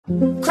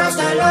Cross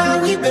that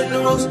line, we been the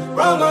roast.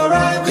 Wrong or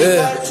right, we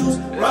gotta choose.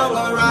 Wrong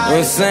or right.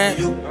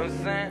 You know what I'm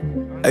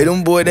saying? Hey,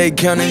 them boys, they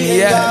counting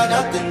me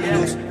out.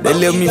 They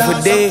left me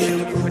for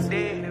dead.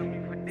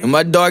 In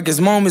my darkest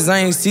moments, I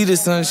ain't see the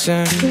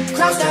sunshine.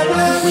 Cross that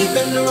line, we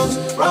been the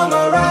roast. Wrong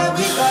or right,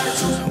 we gotta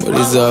choose. But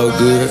it's all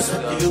good.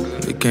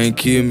 They can't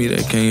kill me,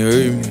 they can't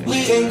hurt me. We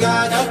ain't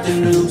got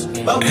nothing to lose,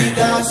 but we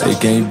got something. They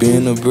can't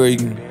bend or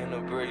break me.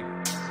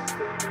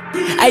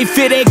 I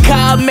feel that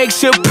car, make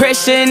sure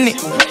pressure in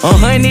it.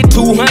 100,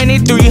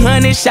 200,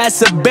 300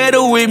 shots are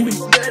better with me.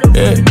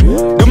 Yeah.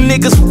 Them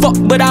niggas fuck,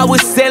 but I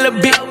was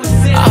celibate.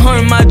 I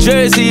hung my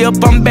jersey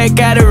up, I'm back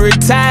out of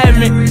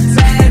retirement.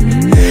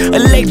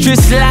 Electric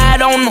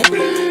slide on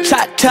them,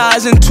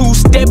 cha-chas and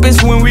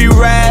two-steppers when we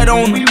ride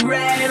on them.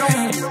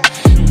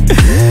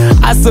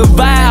 I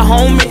survive,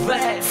 homie.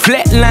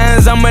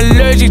 Flatlines, I'm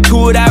allergic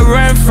to it, I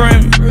run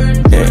from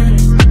it. Yeah.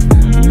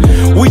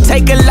 We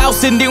take a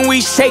loss and then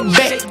we shake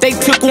back. They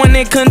took one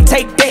and couldn't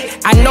take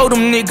that. I know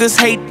them niggas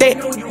hate that.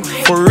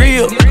 For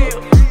real.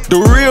 The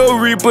real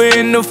reaper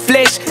in the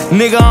flesh.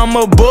 Nigga, I'm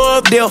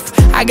above death.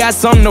 I got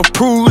something to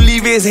prove.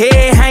 Leave his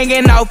head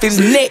hanging off his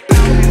neck.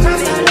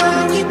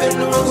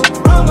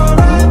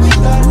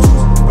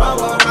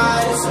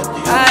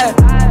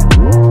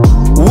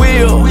 I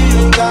will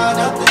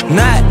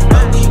not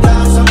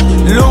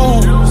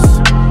lose.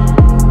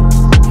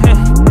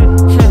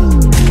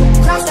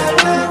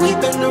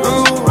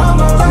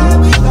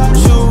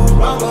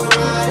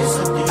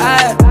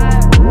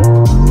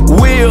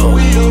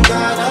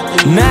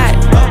 Not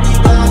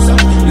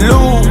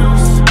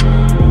lose.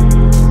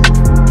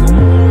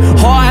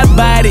 Hard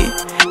body,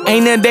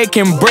 ain't nothing that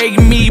can break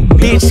me,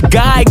 bitch.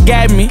 God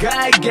got me.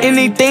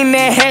 Anything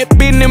that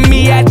happened to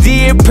me, I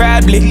did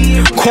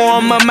probably.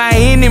 Karma, my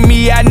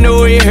enemy, I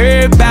know it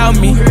heard about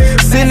me.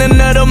 Send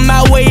another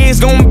my way, it's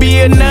gonna be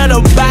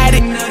another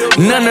body.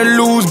 None to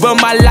lose, but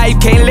my life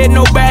can't let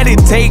nobody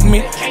take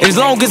me. As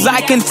long as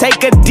I can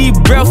take a deep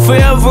breath,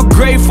 forever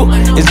grateful.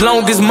 As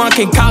long as Mom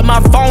can call my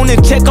phone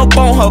and check up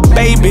on her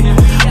baby,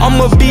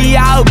 I'ma be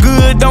all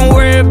good, don't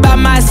worry about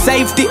my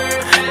safety.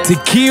 To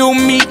kill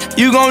me,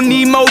 you gon'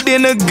 need more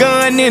than a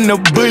gun and a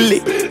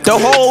bullet. The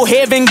whole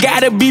heaven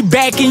gotta be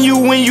backing you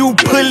when you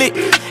pull it.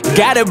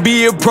 Gotta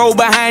be a pro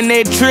behind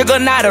that trigger,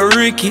 not a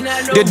rookie.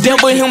 The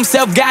devil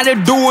himself gotta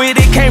do it,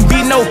 it can't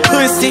be no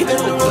pussy.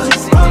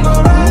 I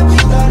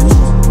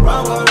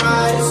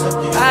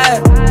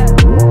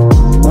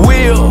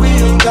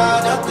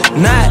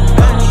will not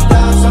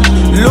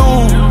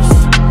lose.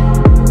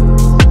 I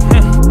will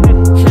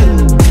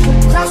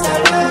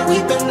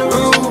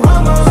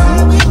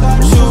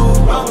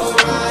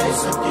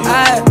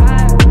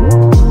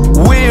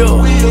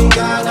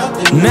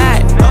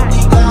not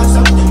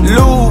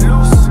lose.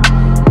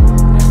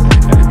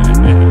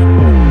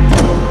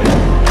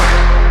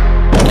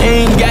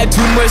 Ain't got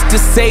too much to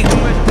say,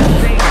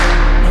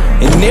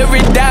 and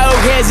every dog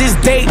has his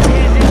date.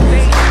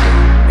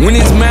 When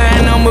it's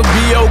mine, I'ma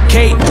be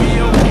okay.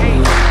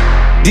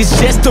 This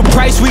just the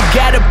price we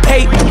gotta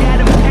pay.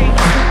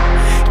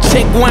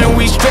 Check one,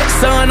 we stretch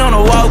sun on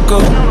a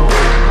walker.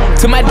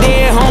 To my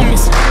dead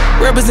homies,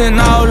 represent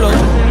all of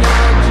them.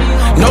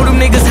 Know them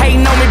niggas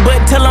hating on me,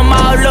 but tell them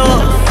all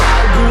love.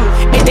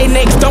 If they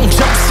next don't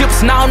jump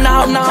ships, no. We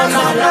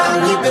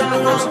been the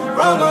roast,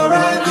 wrong or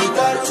right, we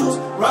gotta choose.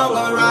 Wrong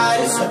or right,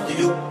 it's up to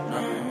you.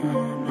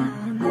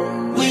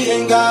 We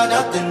ain't got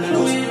nothing to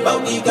lose,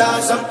 but we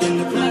got something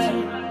to prove.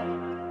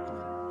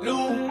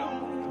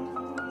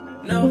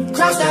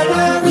 Cross that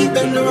line, we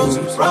been the roast.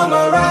 Wrong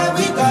or right,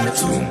 we gotta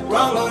choose.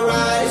 Wrong or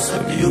right, it's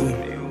up to you.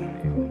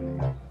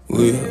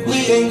 We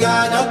ain't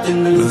got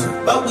nothing to lose,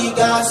 but we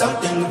got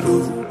something to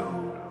prove.